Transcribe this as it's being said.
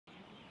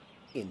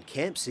In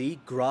Campsie,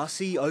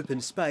 grassy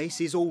open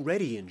space is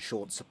already in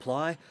short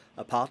supply.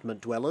 Apartment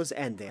dwellers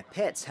and their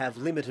pets have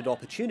limited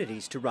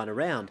opportunities to run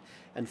around,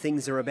 and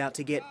things are about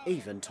to get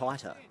even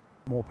tighter.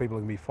 More people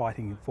are going to be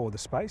fighting for the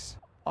space.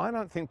 I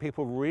don't think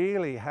people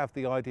really have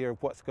the idea of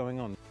what's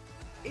going on.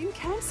 In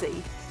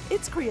Campsie,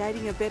 it's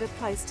creating a better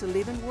place to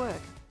live and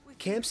work.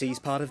 Campsie is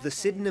part of the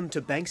Sydenham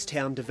to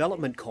Bankstown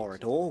development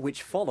corridor,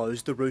 which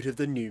follows the route of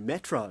the new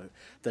metro.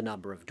 The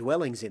number of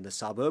dwellings in the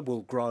suburb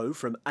will grow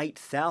from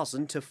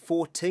 8,000 to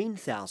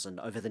 14,000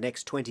 over the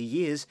next 20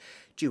 years,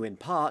 due in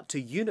part to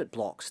unit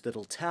blocks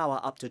that'll tower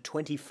up to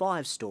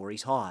 25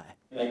 storeys high.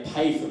 They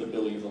pay for the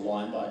building of the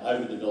line by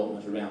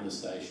overdevelopment around the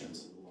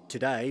stations.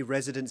 Today,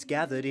 residents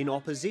gathered in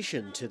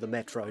opposition to the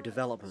metro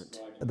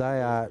development.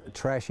 They are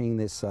trashing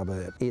this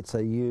suburb. It's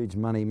a huge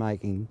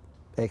money-making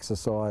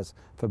exercise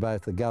for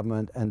both the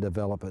government and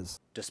developers.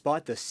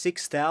 Despite the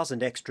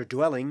 6,000 extra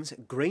dwellings,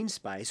 green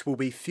space will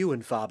be few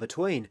and far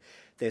between.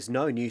 There's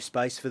no new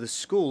space for the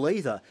school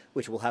either,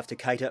 which will have to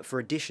cater for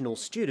additional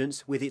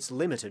students with its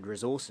limited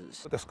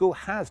resources. The school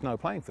has no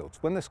playing fields.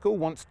 When the school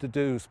wants to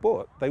do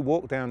sport, they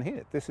walk down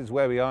here. This is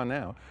where we are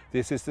now.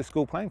 This is the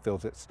school playing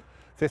fields. It's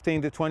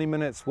 15 to 20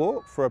 minutes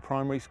walk for a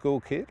primary school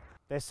kid.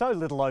 There's so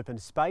little open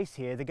space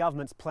here, the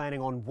government's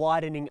planning on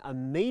widening a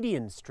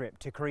median strip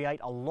to create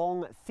a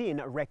long,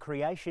 thin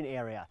recreation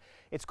area.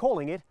 It's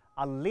calling it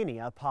a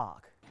linear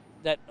park.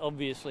 That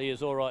obviously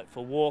is all right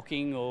for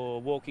walking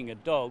or walking a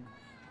dog,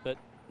 but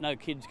no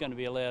kid's going to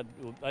be allowed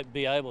to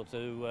be able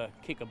to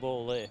kick a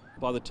ball there.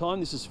 By the time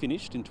this is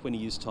finished in 20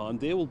 years' time,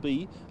 there will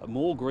be a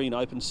more green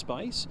open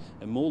space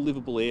and more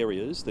livable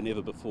areas than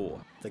ever before.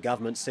 The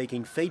government's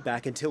seeking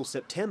feedback until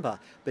September,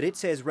 but it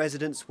says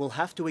residents will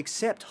have to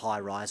accept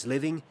high-rise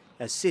living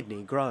as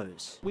Sydney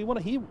grows. We want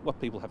to hear what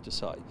people have to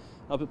say,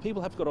 but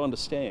people have got to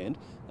understand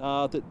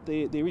that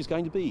there is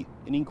going to be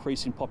an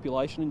increase in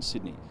population in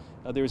Sydney.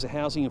 There is a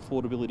housing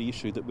affordability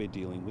issue that we're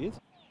dealing with.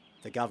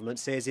 The government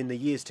says in the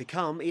years to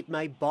come it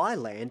may buy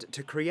land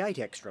to create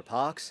extra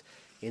parks.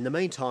 In the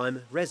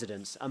meantime,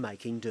 residents are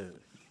making do.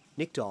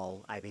 Nick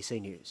Dole, ABC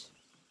News.